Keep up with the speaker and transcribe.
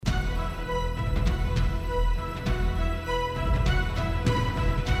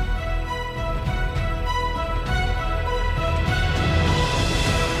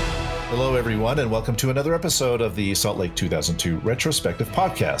everyone, and welcome to another episode of the Salt Lake 2002 Retrospective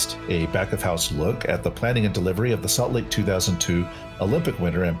Podcast, a back-of-house look at the planning and delivery of the Salt Lake 2002 Olympic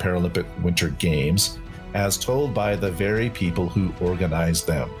Winter and Paralympic Winter Games, as told by the very people who organized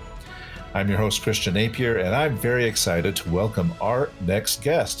them. I'm your host, Christian Napier, and I'm very excited to welcome our next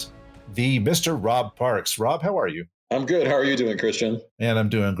guest, the Mr. Rob Parks. Rob, how are you? I'm good. How are you doing, Christian? Man, I'm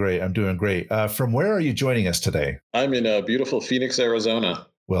doing great. From where are you joining us today? I'm in beautiful Phoenix, Arizona.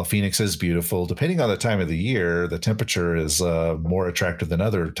 Well, Phoenix is beautiful. Depending on the time of the year, the temperature is more attractive than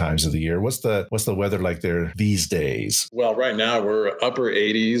other times of the year. What's the weather like there these days? Well, right now we're upper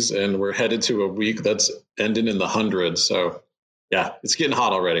 80s and we're headed to a week that's ending in the hundreds. So yeah, it's getting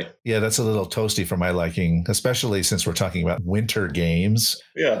hot already. Yeah, that's a little toasty for my liking, especially since we're talking about winter games.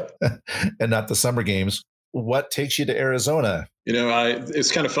 Yeah. And not the summer games. What takes you to Arizona? You know, it's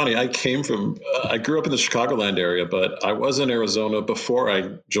kind of funny. I grew up in the Chicagoland area, but I was in Arizona before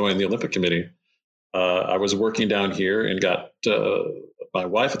I joined the Olympic Committee. I was working down here and my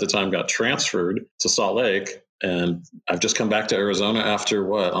wife at the time got transferred to Salt Lake. And I've just come back to Arizona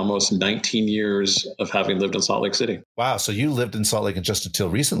after almost 19 years of having lived in Salt Lake City. Wow. So you lived in Salt Lake just until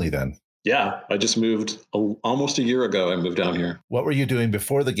recently then? Yeah, I just moved almost a year ago. I moved down here. What were you doing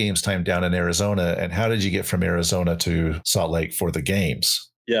before the games time down in Arizona? And how did you get from Arizona to Salt Lake for the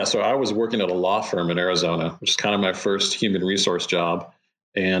games? Yeah, so I was working at a law firm in Arizona, which is kind of my first human resource job.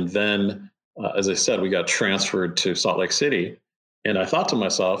 And then, as I said, we got transferred to Salt Lake City. And I thought to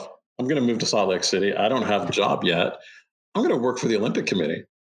myself, I'm going to move to Salt Lake City. I don't have a job yet. I'm going to work for the Olympic Committee.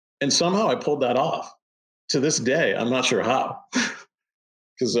 And somehow I pulled that off. To this day, I'm not sure how.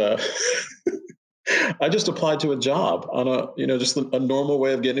 Because I just applied to a job on just a normal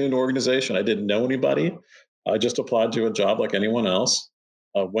way of getting into an organization. I didn't know anybody. I just applied to a job like anyone else.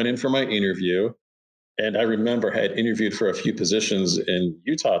 Went in for my interview, and I remember I had interviewed for a few positions in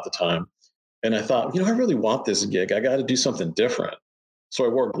Utah at the time. And I thought, I really want this gig. I got to do something different. So I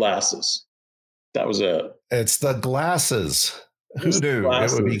wore glasses. That was it. It's the glasses. Who knew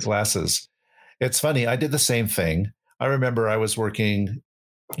it would be glasses? It's funny. I did the same thing. I remember I was working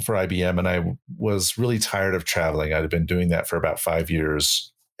for IBM and I was really tired of traveling. I'd been doing that for about 5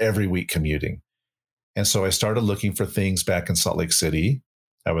 years, every week commuting. And so I started looking for things back in Salt Lake City.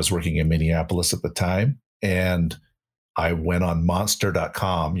 I was working in Minneapolis at the time, and I went on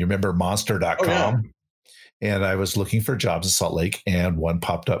monster.com. You remember monster.com? Oh, yeah. And I was looking for jobs in Salt Lake, and one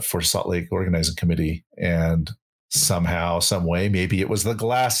popped up for Salt Lake Organizing Committee. And somehow, some way, maybe it was the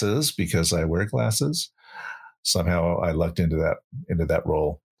glasses because I wear glasses. Somehow I lucked into that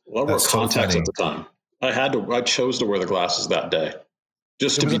role. Well, I wore contacts at the time. I chose to wear the glasses that day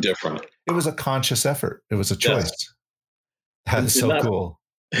just to be different. It was a conscious effort. It was a choice. Yes. That is so cool.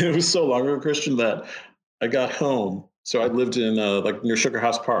 It was so long ago, Christian, that I got home. So I lived in near Sugar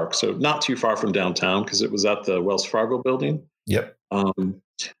House Park, so not too far from downtown because it was at the Wells Fargo building. Yep.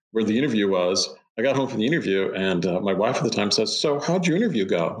 Where the interview was. I got home from the interview, and my wife at the time says, "So how'd your interview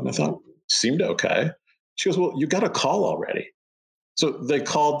go?" And I thought, seemed okay. She goes, "Well, you got a call already." So they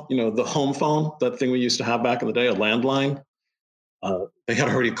called, the home phone, that thing we used to have back in the day, a landline. They had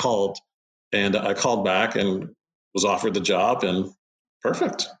already called, and I called back and was offered the job, and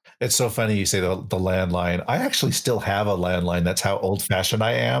perfect. It's so funny you say the landline. I actually still have a landline. That's how old-fashioned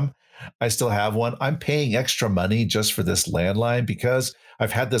I am. I still have one. I'm paying extra money just for this landline because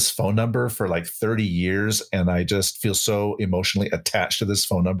I've had this phone number for like 30 years, and I just feel so emotionally attached to this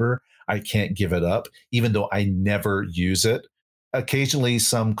phone number. I can't give it up, even though I never use it. Occasionally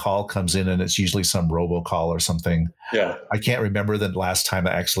some call comes in and it's usually some robocall or something. Yeah. I can't remember the last time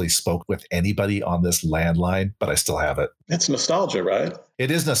I actually spoke with anybody on this landline, but I still have it. It's nostalgia, right?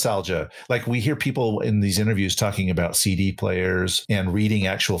 It is nostalgia. Like we hear people in these interviews talking about CD players and reading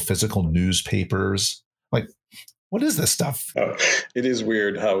actual physical newspapers. Like, what is this stuff? It is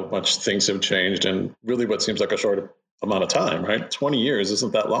weird how much things have changed and really what seems like a short amount of time, right? 20 years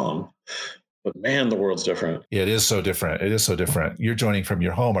isn't that long. But man, the world's different. Yeah, it is so different. It is so different. You're joining from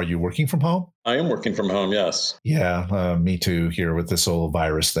your home. Are you working from home? I am working from home, yes. Yeah, me too here with this whole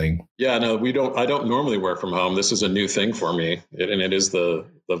virus thing. Yeah, no, I don't normally work from home. This is a new thing for me. And it is the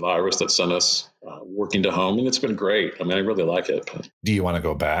virus that sent us working to home. And it's been great. I mean, I really like it. Do you want to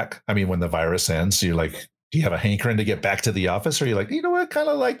go back? I mean, when the virus ends, you're like, do you have a hankering to get back to the office? Or are you like, I kind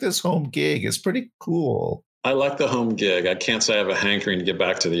of like this home gig. It's pretty cool. I like the home gig. I can't say I have a hankering to get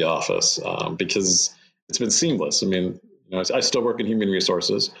back to the office because it's been seamless. I mean, I still work in human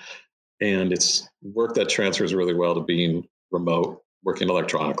resources, and it's work that transfers really well to being remote, working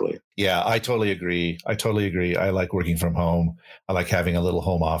electronically. Yeah, I totally agree. I like working from home. I like having a little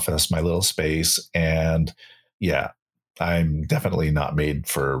home office, my little space. And yeah, I'm definitely not made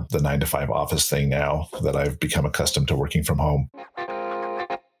for the 9 to 5 office thing now that I've become accustomed to working from home.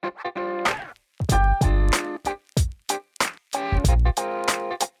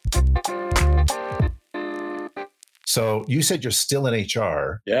 So you said you're still in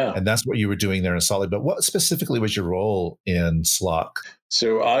HR. Yeah. And that's what you were doing there in Salt Lake. But what specifically was your role in SLOC?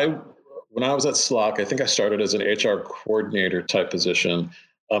 So when I was at SLOC, I think I started as an HR coordinator type position,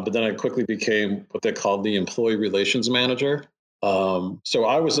 but then I quickly became what they called the employee relations manager. So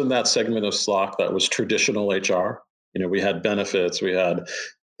I was in that segment of SLOC that was traditional HR. We had benefits, we had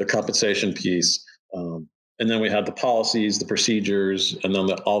the compensation piece, and then we had the policies, the procedures, and then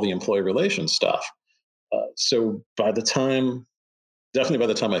all the employee relations stuff. So definitely by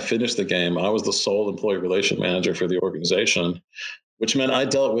the time I finished the game, I was the sole employee relation manager for the organization, which meant I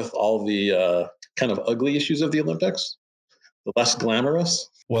dealt with all the kind of ugly issues of the Olympics, the less glamorous.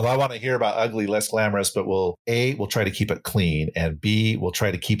 Well, I want to hear about ugly, less glamorous, but we'll try to keep it clean, and B, we'll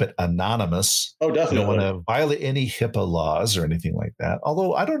try to keep it anonymous. Oh, definitely. We don't want to violate any HIPAA laws or anything like that.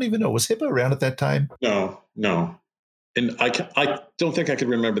 Although I don't even know, was HIPAA around at that time? No. And I don't think I could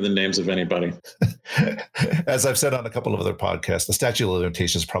remember the names of anybody. As I've said on a couple of other podcasts, the statute of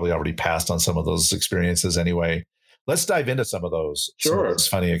limitations probably already passed on some of those experiences anyway. Let's dive into some of those, sure. Some of those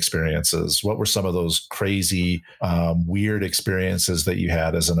funny experiences. What were some of those crazy, weird experiences that you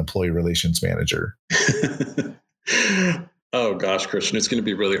had as an employee relations manager? Oh, gosh, Christian, it's going to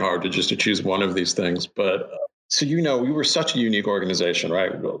be really hard to choose one of these things. But so, we were such a unique organization,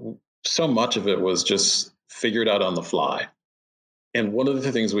 right? So much of it was just figured out on the fly. And one of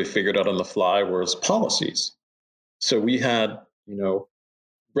the things we figured out on the fly was policies. So we had,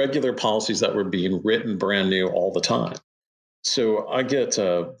 regular policies that were being written brand new all the time. So I get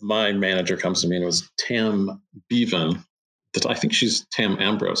my manager comes to me, and it was Tam Bevan. I think she's Tam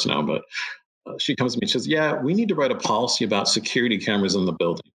Ambrose now, but she comes to me and says, "Yeah, we need to write a policy about security cameras in the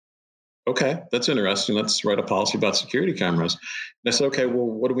building." Okay, that's interesting. Let's write a policy about security cameras. And I said, "Okay, well,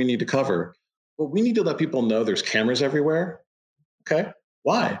 what do we need to cover?" "Well, we need to let people know there's cameras everywhere." "Okay,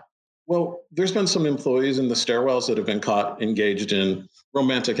 why?" "Well, there's been some employees in the stairwells that have been caught engaged in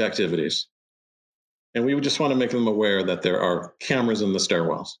romantic activities. And we would just want to make them aware that there are cameras in the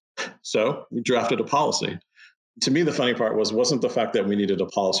stairwells." So we drafted a policy. To me, the funny part wasn't the fact that we needed a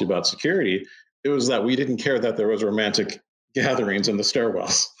policy about security. It was that we didn't care that there was romantic gatherings in the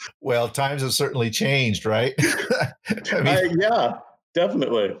stairwells. Well, times have certainly changed, right? Yeah,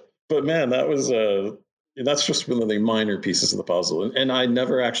 definitely. But man, that's just one of the minor pieces of the puzzle. And I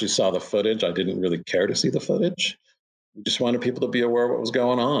never actually saw the footage. I didn't really care to see the footage. We just wanted people to be aware of what was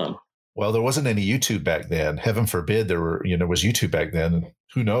going on. Well, there wasn't any YouTube back then. Heaven forbid there was YouTube back then.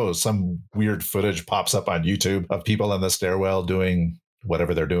 Who knows? Some weird footage pops up on YouTube of people in the stairwell doing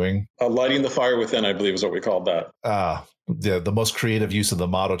whatever they're doing. Lighting the fire within, I believe, is what we called that. The most creative use of the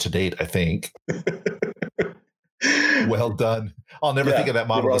motto to date, I think. Well done. I'll never think of that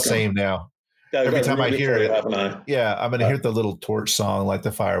motto the same now. Yeah, every time I hear it, I'm going to hear the little torch song, Light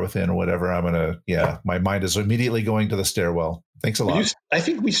the Fire Within or whatever. My mind is immediately going to the stairwell. Thanks a lot. I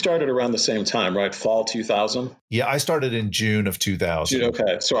think we started around the same time, right? Fall 2000? Yeah, I started in June of 2000.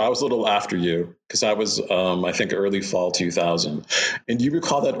 Okay, so I was a little after you because I was, I think, early fall 2000. And do you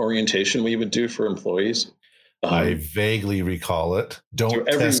recall that orientation we would do for employees? I vaguely recall it. Don't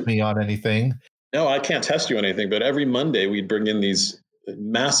test me on anything. No, I can't test you on anything. But every Monday we'd bring in these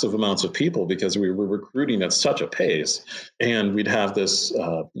massive amounts of people because we were recruiting at such a pace. And we'd have this,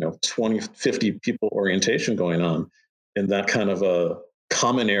 20, 50 people orientation going on in that kind of a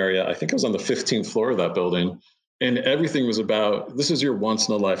common area. I think I was on the 15th floor of that building. And everything was about, this is your once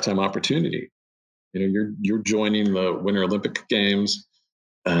in a lifetime opportunity. You're joining the Winter Olympic Games,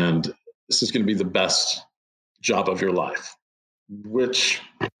 and this is going to be the best job of your life, which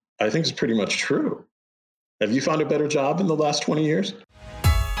I think is pretty much true. Have you found a better job in the last 20 years?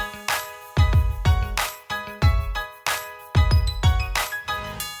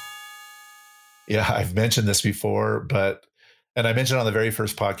 Yeah, I've mentioned this before, and I mentioned on the very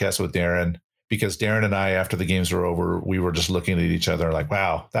first podcast with Darren, because Darren and I, after the games were over, we were just looking at each other like,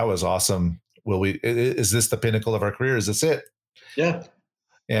 wow, that was awesome. Is this the pinnacle of our career? Is this it? Yeah.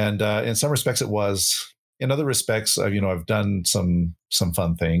 And in some respects it was. In other respects, I've done some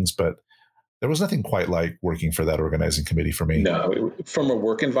fun things, but there was nothing quite like working for that organizing committee for me. No, from a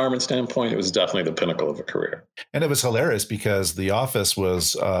work environment standpoint, it was definitely the pinnacle of a career. And it was hilarious because the office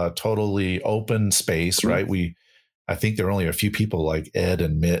was totally open space, mm-hmm. right? I think there were only a few people like Ed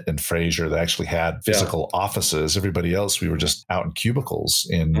and Mitt and Fraser that actually had physical offices. Everybody else, we were just out in cubicles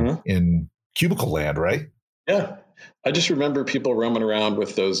in cubicle land, right? Yeah. I just remember people roaming around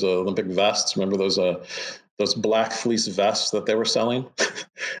with those Olympic vests. Remember those those black fleece vests that they were selling.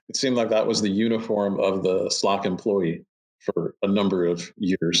 It seemed like that was the uniform of the SLOC employee for a number of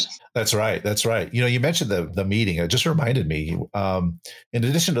years. That's right. That's right. You mentioned the meeting. It just reminded me, in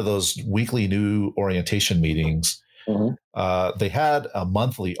addition to those weekly new orientation meetings, they had a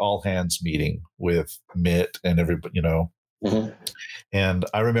monthly all hands meeting with Mitt and everybody, and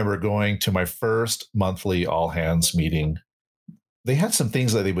I remember going to my first monthly all hands meeting. They had some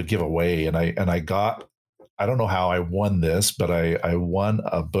things that they would give away, and I got, I don't know how I won this, but I won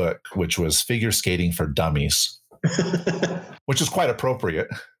a book, which was Figure Skating for Dummies, which is quite appropriate.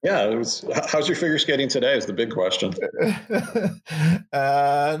 Yeah, it was. How's your figure skating today is the big question.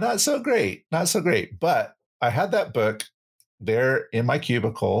 Not so great. But I had that book there in my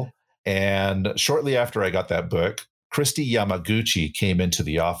cubicle. And shortly after I got that book, Christy Yamaguchi came into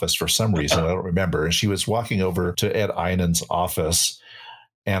the office for some reason. I don't remember. And she was walking over to Ed Einen's office.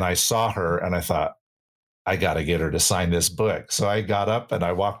 And I saw her and I thought, I got to get her to sign this book. So I got up and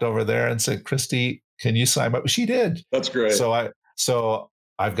I walked over there and said, Christy, can you sign my? She did. That's great. So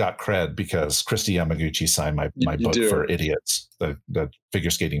I've got cred because Christy Yamaguchi signed my book for idiots, the Figure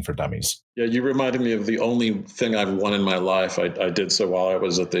Skating for Dummies. Yeah, you reminded me of the only thing I've won in my life. I did so while I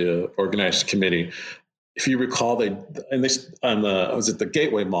was at the organized committee. If you recall, was at the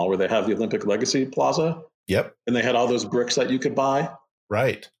Gateway Mall where they have the Olympic Legacy Plaza. Yep. And they had all those bricks that you could buy.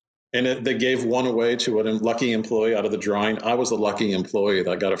 Right. And they gave one away to a lucky employee out of the drawing. I was the lucky employee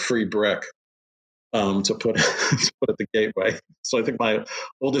that got a free brick to put at the Gateway. So I think my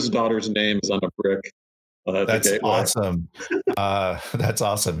oldest daughter's name is on a brick. That's awesome. That's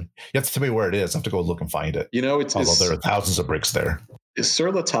awesome. You have to tell me where it is. I have to go look and find it. Although there are thousands of bricks there. Is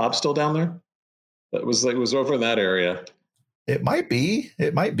Sur La Table still down there? It was over in that area. It might be.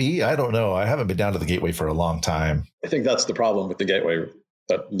 I don't know. I haven't been down to the Gateway for a long time. I think that's the problem with the Gateway,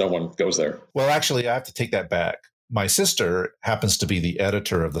 that no one goes there. Well, actually, I have to take that back. My sister happens to be the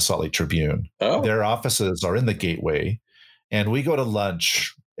editor of the Salt Lake Tribune. Oh. Their offices are in the Gateway, and we go to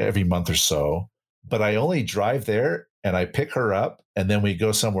lunch every month or so, but I only drive there and I pick her up and then we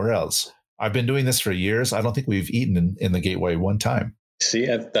go somewhere else. I've been doing this for years. I don't think we've eaten in the Gateway one time. See,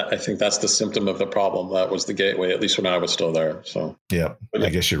 I think that's the symptom of the problem. That was the Gateway, at least when I was still there. So yeah, I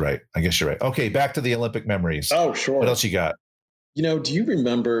guess you're right. Okay, back to the Olympic memories. Oh, sure. What else you got? Do you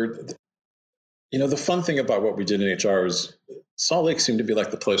remember, the fun thing about what we did in HR is Salt Lake seemed to be like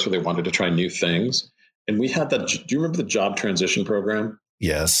the place where they wanted to try new things. And we had that, do you remember the job transition program?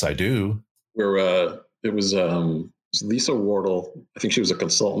 Yes, I do. Where it was Lisa Wardle, I think she was a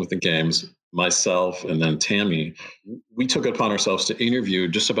consultant with the games, myself, and then Tammy. We took it upon ourselves to interview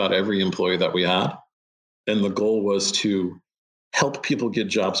just about every employee that we had. And the goal was to help people get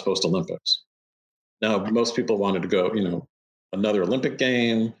jobs post-Olympics. Now, most people wanted to go, another Olympic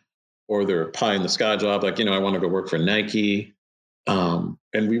game, or their pie in the sky job. Like, I want to go work for Nike. And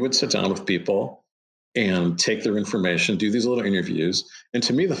we would sit down with people and take their information, do these little interviews. And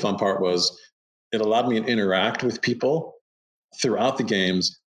to me, the fun part was it allowed me to interact with people throughout the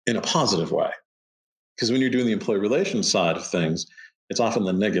games in a positive way. Because when you're doing the employee relations side of things, it's often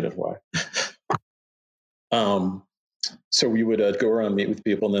the negative way. So we would go around, meet with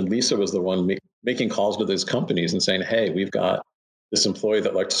people. And then Lisa was the one making calls to those companies and saying, hey, we've got this employee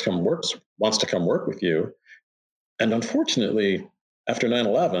that wants to come work with you. And unfortunately, after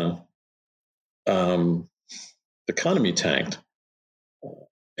 9/11, the economy tanked.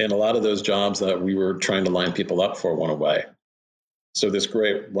 And a lot of those jobs that we were trying to line people up for went away. So this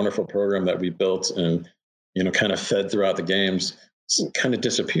great, wonderful program that we built and, kind of fed throughout the games kind of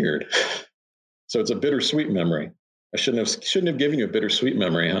disappeared. So it's a bittersweet memory. I shouldn't have given you a bittersweet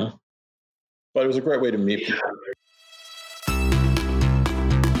memory, huh? But it was a great way to meet people.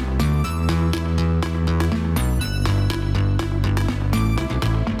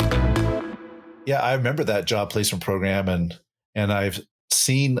 Yeah, I remember that job placement program, and I've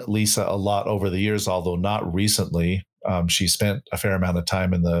seen Lisa a lot over the years, although not recently. She spent a fair amount of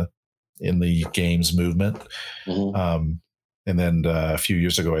time in the games movement. Mm-hmm. And then a few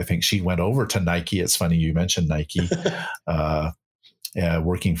years ago, I think she went over to Nike. It's funny you mentioned Nike,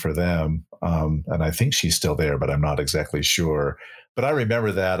 working for them. And I think she's still there, but I'm not exactly sure. But I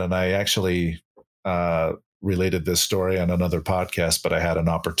remember that, and I actually related this story on another podcast, but I had an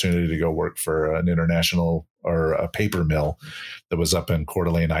opportunity to go work for an international or a paper mill that was up in Coeur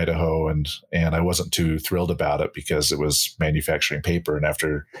d'Alene, Idaho. And I wasn't too thrilled about it because it was manufacturing paper. And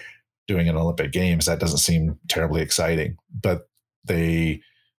after doing an Olympic Games, that doesn't seem terribly exciting, but they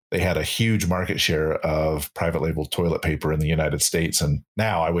had a huge market share of private label toilet paper in the United States. And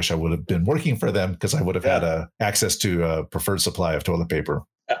now I wish I would have been working for them because I would have had access to a preferred supply of toilet paper.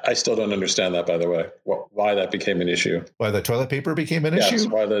 I still don't understand that, by the way, why that became an issue. Why the toilet paper became an Yes, issue?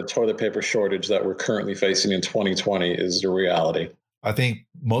 why the toilet paper shortage that we're currently facing in 2020 is the reality. I think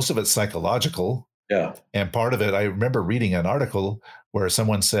most of it's psychological. Yeah. And part of it, I remember reading an article where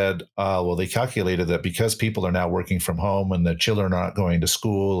someone said, well, they calculated that because people are now working from home and the children are not going to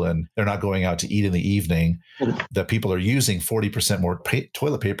school and they're not going out to eat in the evening, that people are using 40% more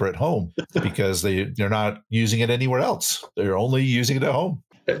toilet paper at home because they're not using it anywhere else. They're only using it at home.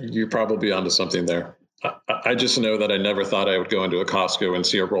 You're probably onto something there. I just know that I never thought I would go into a Costco and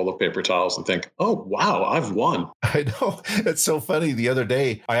see a roll of paper towels and think, oh, wow, I've won. I know. It's so funny. The other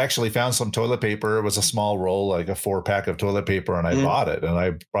day, I actually found some toilet paper. It was a small roll, like a 4-pack of toilet paper, and I bought it. And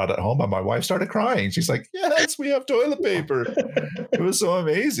I brought it home, and my wife started crying. She's like, yes, we have toilet paper. It was so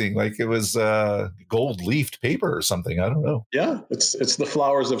amazing. Like it was gold leafed paper or something. I don't know. Yeah, it's the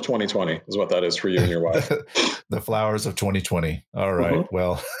flowers of 2020 is what that is for you and your wife. The flowers of 2020. All right.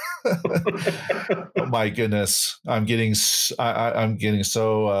 Well, oh my goodness, I'm getting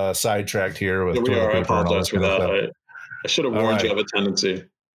so sidetracked here with toilet paper. I apologize for that. I should have warned you of a tendency.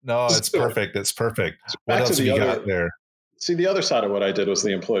 No, it's perfect. It's perfect. What else have you got there? See, the other side of what I did was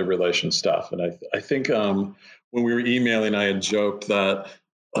the employee relations stuff, and I think when we were emailing, I had joked that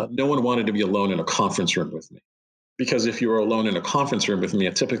no one wanted to be alone in a conference room with me, because if you were alone in a conference room with me,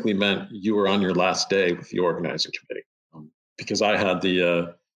 it typically meant you were on your last day with the organizing committee, because I had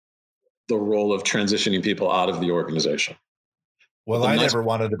the role of transitioning people out of the organization. Well, I never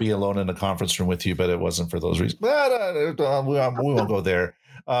wanted to be alone in a conference room with you, but it wasn't for those reasons. But we won't go there.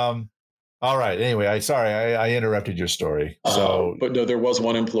 All right. Anyway, I interrupted your story. So, but no, there was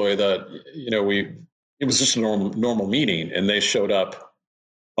one employee that it was just a normal meeting, and they showed up,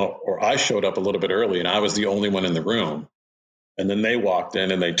 or I showed up a little bit early, and I was the only one in the room, and then they walked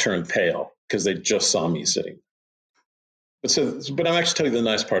in and they turned pale because they just saw me sitting. But I'm actually telling you the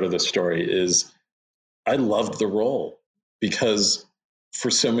nice part of this story is I loved the role, because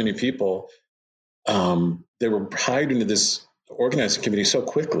for so many people, they were hired into this organizing committee so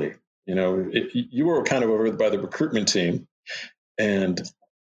quickly. You were kind of over by the recruitment team, and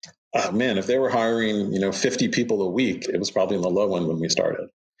man, if they were hiring 50 people a week, it was probably in the low end when we started.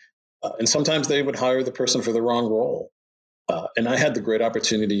 And sometimes they would hire the person for the wrong role. And I had the great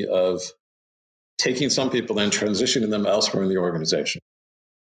opportunity of taking some people and transitioning them elsewhere in the organization.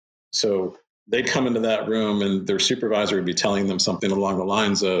 So they'd come into that room and their supervisor would be telling them something along the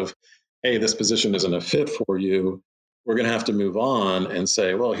lines of, hey, this position isn't a fit for you. We're going to have to move on, and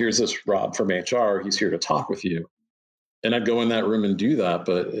say, well, here's this Rob from HR. He's here to talk with you. And I'd go in that room and do that.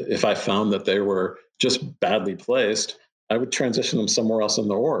 But if I found that they were just badly placed, I would transition them somewhere else in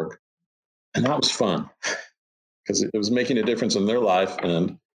the org. And that was fun, because it was making a difference in their life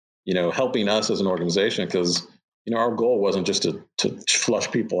and, helping us as an organization, because, our goal wasn't just to flush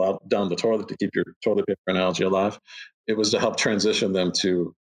people out down the toilet to keep your toilet paper analogy alive. It was to help transition them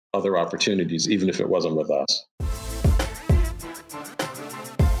to other opportunities, even if it wasn't with us.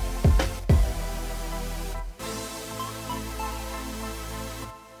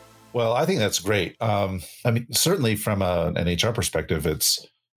 Well, I think that's great. I mean, certainly from an HR perspective, it's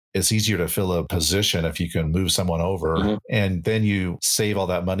easier to fill a position if you can move someone over, and then you save all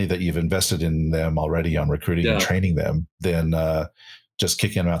that money that you've invested in them already on recruiting and training them, than just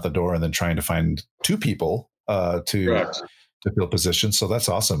kicking them out the door and then trying to find two people to fill positions. So that's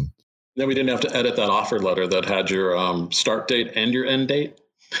awesome. Then we didn't have to edit that offer letter that had your start date and your end date.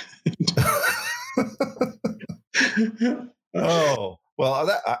 Oh.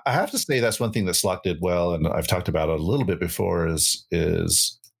 Well, I have to say that's one thing that Slack did well, and I've talked about it a little bit before, is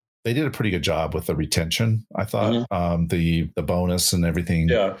they did a pretty good job with the retention. I thought the bonus and everything.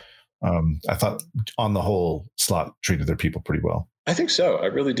 Yeah. I thought on the whole, Slack treated their people pretty well. I think so. I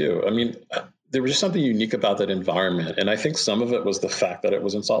really do. I mean, there was just something unique about that environment, and I think some of it was the fact that it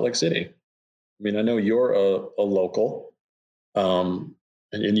was in Salt Lake City. I mean, I know you're a local, and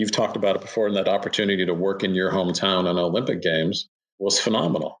you've talked about it before, and that opportunity to work in your hometown on Olympic Games was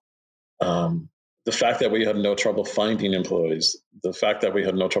phenomenal. The fact that we had no trouble finding employees, the fact that we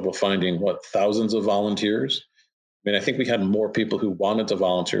had no trouble finding thousands of volunteers. I mean, I think we had more people who wanted to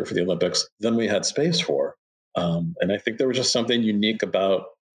volunteer for the Olympics than we had space for. And I think there was just something unique about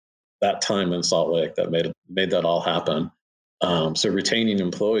that time in Salt Lake that made that all happen. So retaining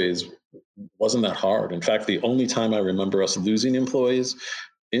employees wasn't that hard. In fact, the only time I remember us losing employees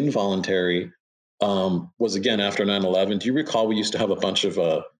involuntary was again after 9/11. Do you recall we used to have a bunch of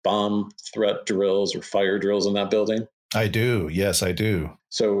bomb threat drills or fire drills in that building? I do. Yes, I do.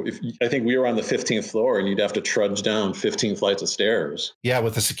 So I think we were on the 15th floor and you'd have to trudge down 15 flights of stairs. Yeah,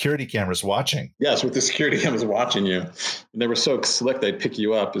 with the security cameras watching. Yes, with the security cameras watching you. And they were so slick, they'd pick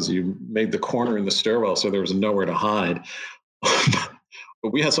you up as you made the corner in the stairwell, so there was nowhere to hide.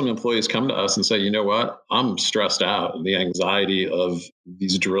 But we had some employees come to us and say, you know what? I'm stressed out. The anxiety of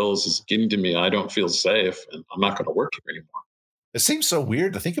these drills is getting to me. I don't feel safe, and I'm not going to work here anymore. It seems so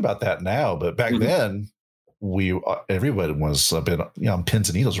weird to think about that now, but back then, everybody was a bit on pins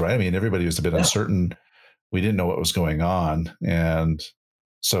and needles, right? I mean, everybody was a bit uncertain. We didn't know what was going on, and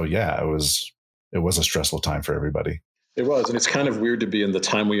so it was a stressful time for everybody. It was, and it's kind of weird to be in the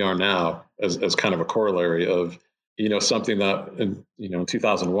time we are now as kind of a corollary of something that in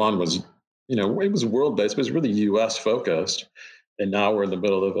 2001 was it was world based, but it was really U.S. focused, and now we're in the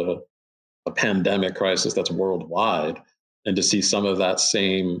middle of a pandemic crisis that's worldwide, and to see some of that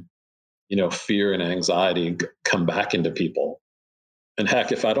same fear and anxiety come back into people. And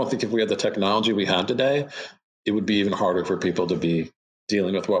heck, if we had the technology we have today, it would be even harder for people to be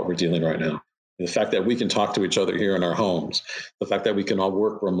dealing with what we're dealing right now. The fact that we can talk to each other here in our homes, the fact that we can all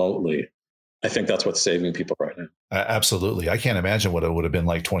work remotely, I think that's what's saving people right now. Absolutely. I can't imagine what it would have been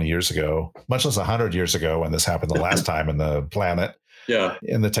like 20 years ago, much less 100 years ago when this happened the last time in the planet. Yeah.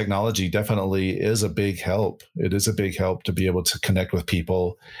 And the technology definitely is a big help. It is a big help to be able to connect with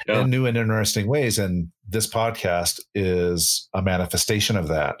people in new and interesting ways. And this podcast is a manifestation of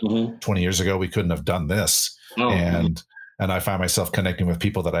that. 20 years ago, we couldn't have done this. And I find myself connecting with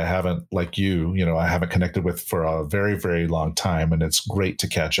people that I haven't, like I haven't connected with for a very, very long time. And it's great to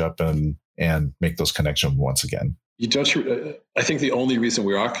catch up and make those connections once again. I think the only reason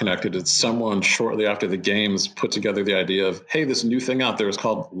we are connected is someone shortly after the games put together the idea of, hey, this new thing out there is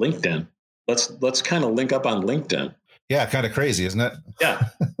called LinkedIn. Let's kind of link up on LinkedIn. Yeah, kind of crazy, isn't it? Yeah.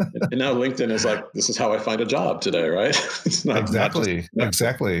 And now LinkedIn is like, this is how I find a job today, right? It's not exactly.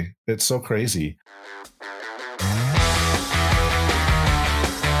 Exactly. It's so crazy.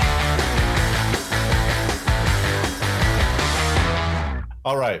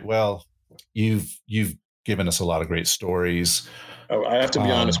 All right. Well, you've given us a lot of great stories. Oh, I have to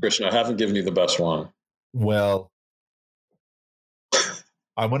be honest, Christian. I haven't given you the best one. Well,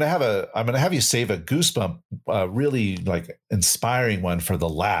 I'm gonna have you save a goosebump, really like inspiring one for the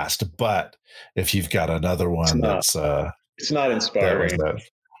last. But if you've got another one it's not inspiring.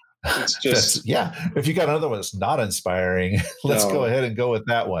 It's just if you got another one that's not inspiring, let's go ahead and go with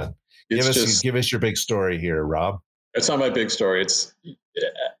that one. Give us your big story here, Rob. It's not my big story. It's,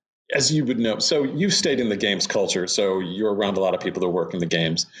 as you would know, so you've stayed in the games culture, so you're around a lot of people that work in the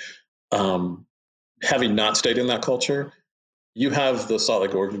games. Having not stayed in that culture, you have the Salt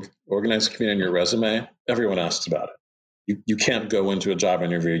Lake organized community on your resume. Everyone asks about it. You can't go into a job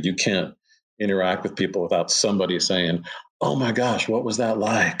interview. You can't interact with people without somebody saying, "Oh my gosh, what was that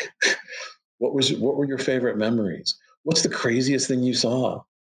like? What were your favorite memories? What's the craziest thing you saw?"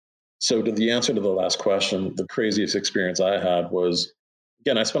 So to the answer to the last question, the craziest experience I had was,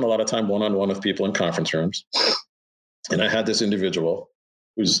 again, I spent a lot of time one-on-one with people in conference rooms. And I had this individual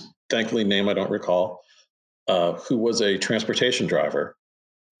whose thankfully name I don't recall, who was a transportation driver,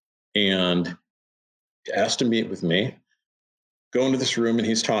 and asked to meet with me, go into this room, and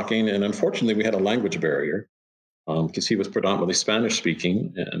he's talking. And unfortunately, we had a language barrier because he was predominantly Spanish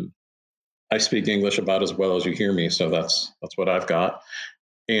speaking, and I speak English about as well as you hear me. So that's what I've got.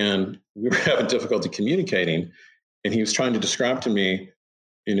 And we were having difficulty communicating, and he was trying to describe to me,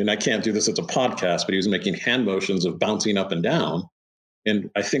 and I can't do this as a podcast, but he was making hand motions of bouncing up and down. And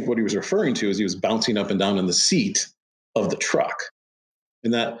I think what he was referring to is he was bouncing up and down in the seat of the truck.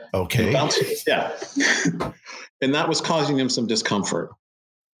 And that, and that was causing him some discomfort.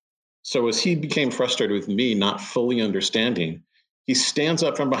 So as he became frustrated with me not fully understanding, he stands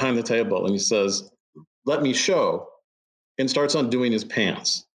up from behind the table and he says, "Let me show," and starts undoing his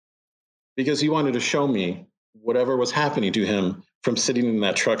pants because he wanted to show me whatever was happening to him from sitting in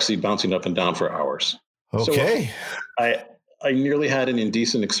that truck seat bouncing up and down for hours. Okay. So I nearly had an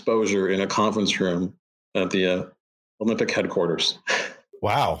indecent exposure in a conference room at the Olympic headquarters.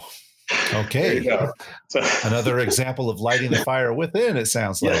 Wow. Okay. So, another example of lighting the fire within, it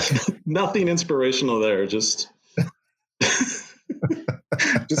sounds like. Nothing inspirational there. Just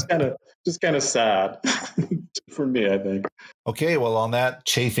kind of sad for me, I think. Okay, well, on that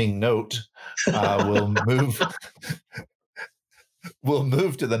chafing note, we'll move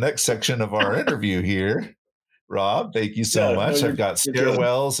to the next section of our interview here. Rob, thank you so much. I've got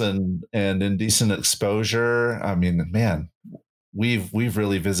stairwells and indecent exposure. I mean, man, we've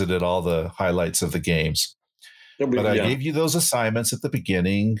really visited all the highlights of the games. But I gave you those assignments at the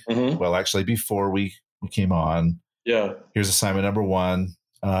beginning. Well, actually, before we came on. Yeah. Here's assignment number one.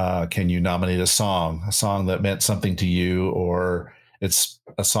 Can you nominate a song that meant something to you, or it's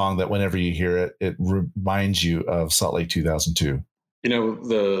a song that whenever you hear it, it reminds you of Salt Lake 2002?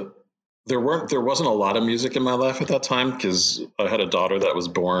 There wasn't a lot of music in my life at that time because I had a daughter that was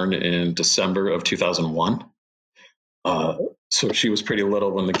born in December of 2001. So she was pretty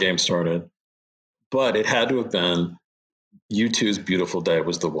little when the game started, but it had to have been U2's Beautiful Day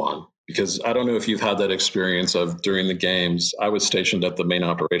was the one, because I don't know if you've had that experience of during the games. I was stationed at the main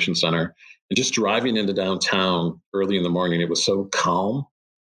operations center, and just driving into downtown early in the morning, it was so calm,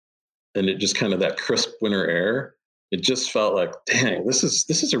 and it just kind of that crisp winter air. It just felt like, dang, this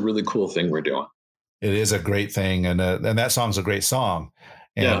is a really cool thing we're doing. It is a great thing, and that song's a great song.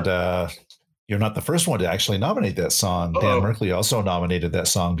 And Yeah. You're not the first one to actually nominate that song. Dan Merkley also nominated that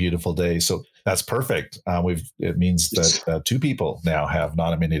song "Beautiful Day," so that's perfect. It means that two people now have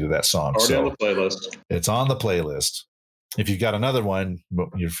nominated that song. Already on the playlist. It's on the playlist. If you've got another one,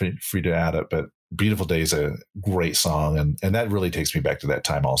 you're free to add it. But "Beautiful Day" is a great song, and that really takes me back to that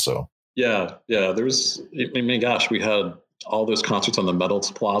time also. Yeah. There was, I mean, gosh, we had all those concerts on the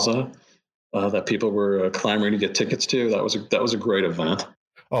Metals Plaza that people were clamoring to get tickets to. That was a great event.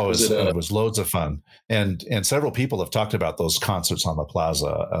 Oh, it was loads of fun, and several people have talked about those concerts on the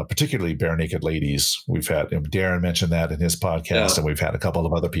plaza, particularly Barenaked Ladies. We've had Darren mention that in his podcast, and we've had a couple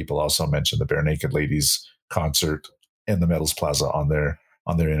of other people also mention the Barenaked Ladies concert in the Metals Plaza on their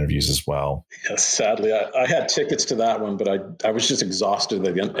interviews as well. Yes, sadly, I had tickets to that one, but I was just exhausted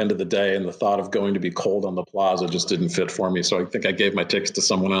at the end of the day, and the thought of going to be cold on the plaza just didn't fit for me. So I think I gave my tickets to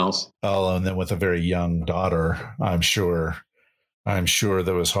someone else. Oh, and then with a very young daughter, I'm sure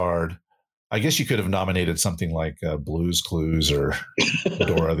that was hard. I guess you could have nominated something like Blue's Clues or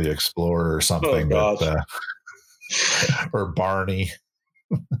Dora the Explorer or something, or Barney.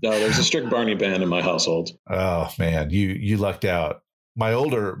 No, there's a strict Barney ban in my household. Oh man, you lucked out. My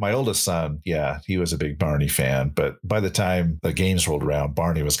oldest son, yeah, he was a big Barney fan, but by the time the games rolled around,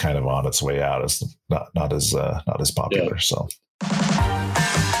 Barney was kind of on its way out. It's not as popular. Yeah. So.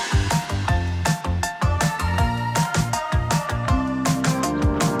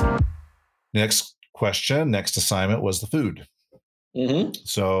 Next assignment was the food. Mm-hmm.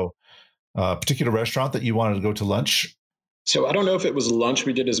 So, a particular restaurant that you wanted to go to lunch? So I don't know if it was lunch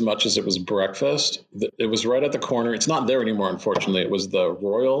we did as much as it was breakfast. It was right at the corner. It's not there anymore, unfortunately. It was the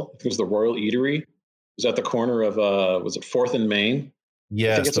Royal Eatery. It was at the corner of was it 4th and Main?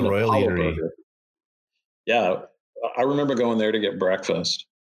 Yes, the Royal Eatery. Burger. Yeah, I remember going there to get breakfast.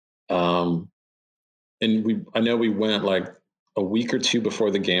 And I know we went like a week or two before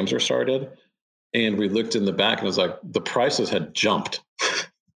the games were started, and we looked in the back and it was like the prices had jumped.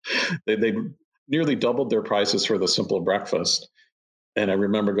 they nearly doubled their prices for the simple breakfast. And I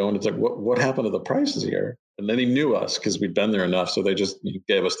remember going, it's like, what happened to the prices here? And then he knew us because we'd been there enough. So they just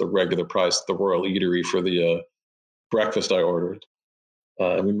gave us the regular price, the Royal Eatery, for the breakfast I ordered.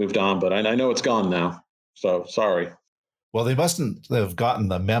 And we moved on, but I know it's gone now. So sorry. Well, they mustn't have gotten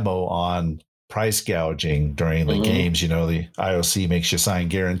the memo on price gouging during the games. The IOC makes you sign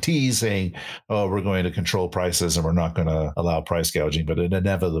guarantees saying, oh, we're going to control prices and we're not going to allow price gouging, but it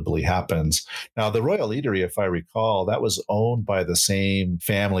inevitably happens. Now, the Royal Eatery, if I recall, that was owned by the same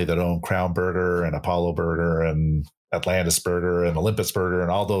family that owned Crown Burger and Apollo Burger and Atlantis Burger and Olympus Burger and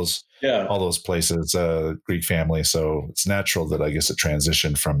all those places, Greek family. So it's natural that I guess it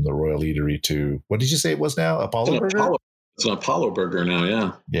transitioned from the Royal Eatery to, what did you say it was now? Apollo Burger? It's an Apollo Burger now,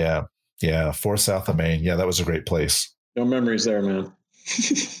 yeah. Yeah. Yeah, 4th South of Main. Yeah, that was a great place. No memories there, man.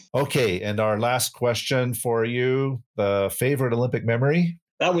 Okay, and our last question for you, the favorite Olympic memory?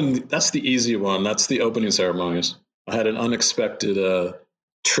 That's the easy one. That's the opening ceremonies. I had an unexpected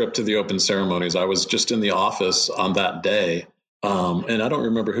trip to the open ceremonies. I was just in the office on that day, and I don't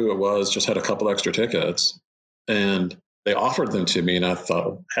remember who it was, just had a couple extra tickets, and they offered them to me, and I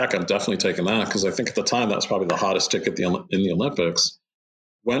thought, heck, I'm definitely taking that, because I think at the time that was probably the hottest ticket in the Olympics.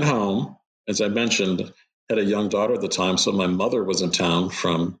 Went home, as I mentioned, had a young daughter at the time. So my mother was in town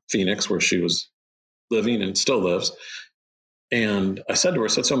from Phoenix, where she was living and still lives. And I said to her,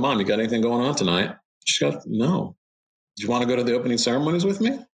 so Mom, you got anything going on tonight? She goes, no. Do you want to go to the opening ceremonies with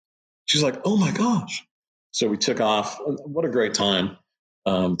me? She's like, oh my gosh. So we took off. What a great time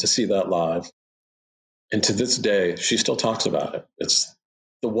to see that live. And to this day, she still talks about it. It's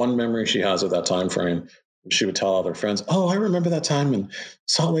the one memory she has of that time frame. She would tell all her friends, oh, I remember that time in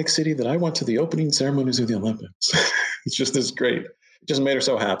Salt Lake City that I went to the opening ceremonies of the Olympics. It's just this great. It just made her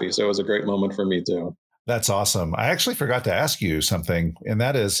so happy. So it was a great moment for me too. That's awesome. I actually forgot to ask you something, and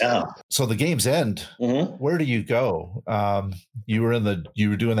that is, so the games end. Mm-hmm. Where do you go? You were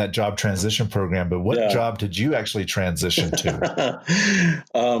doing that job transition program, but what job did you actually transition to?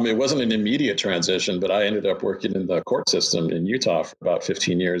 It wasn't an immediate transition, but I ended up working in the court system in Utah for about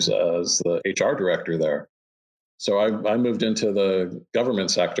 15 years as the HR director there. So I moved into the government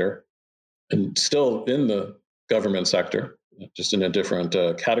sector, and still in the government sector, just in a different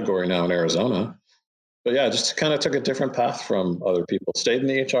category now in Arizona. But yeah, just kind of took a different path from other people. Stayed in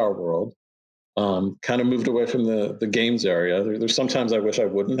the HR world, kind of moved away from the games area. There's sometimes I wish I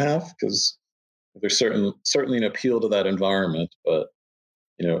wouldn't have, because there's certainly an appeal to that environment. But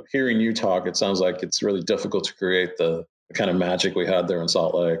hearing you talk, it sounds like it's really difficult to create the kind of magic we had there in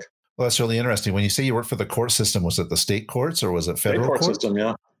Salt Lake. Well, that's really interesting. When you say you worked for the court system, was it the state courts or was it federal court system?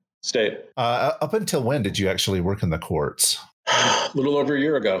 Yeah, state. Up until when did you actually work in the courts? A little over a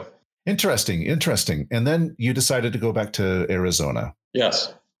year ago. Interesting. And then you decided to go back to Arizona.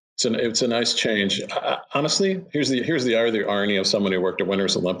 Yes. It's a nice change. Honestly, here's the irony of someone who worked at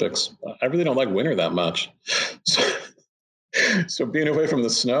Winter's Olympics. I really don't like winter that much. So being away from the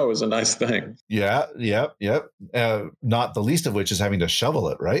snow is a nice thing. Yeah. Not the least of which is having to shovel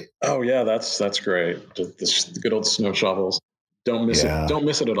it, right? Oh yeah, that's great. The good old snow shovels. Don't miss it. Don't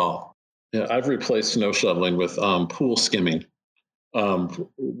miss it at all. Yeah, I've replaced snow shoveling with pool skimming.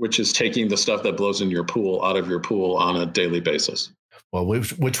 Which is taking the stuff that blows in your pool out of your pool on a daily basis. Well,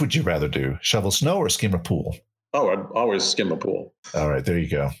 which would you rather do? Shovel snow or skim a pool? Oh, I'd always skim a pool. All right, there you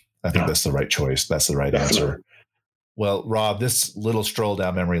go. I think that's the right choice. That's the right answer. Well, Rob, this little stroll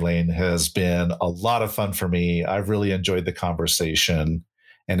down memory lane has been a lot of fun for me. I've really enjoyed the conversation,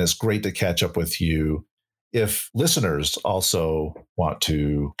 and it's great to catch up with you. If listeners also want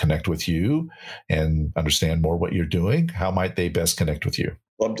to connect with you and understand more what you're doing, how might they best connect with you?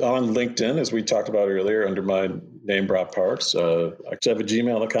 Well, I'm on LinkedIn, as we talked about earlier, under my name, Rob Parks. I actually have a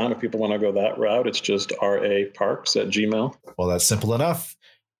Gmail account. If people want to go that route, it's just raparks@gmail. Well, that's simple enough.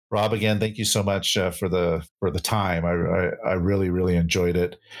 Rob, again, thank you so much for the time. I really, really enjoyed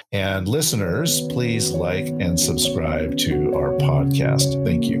it. And listeners, please like and subscribe to our podcast.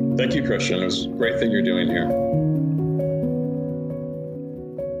 Thank you. Thank you, Christian. It was a great thing you're doing here.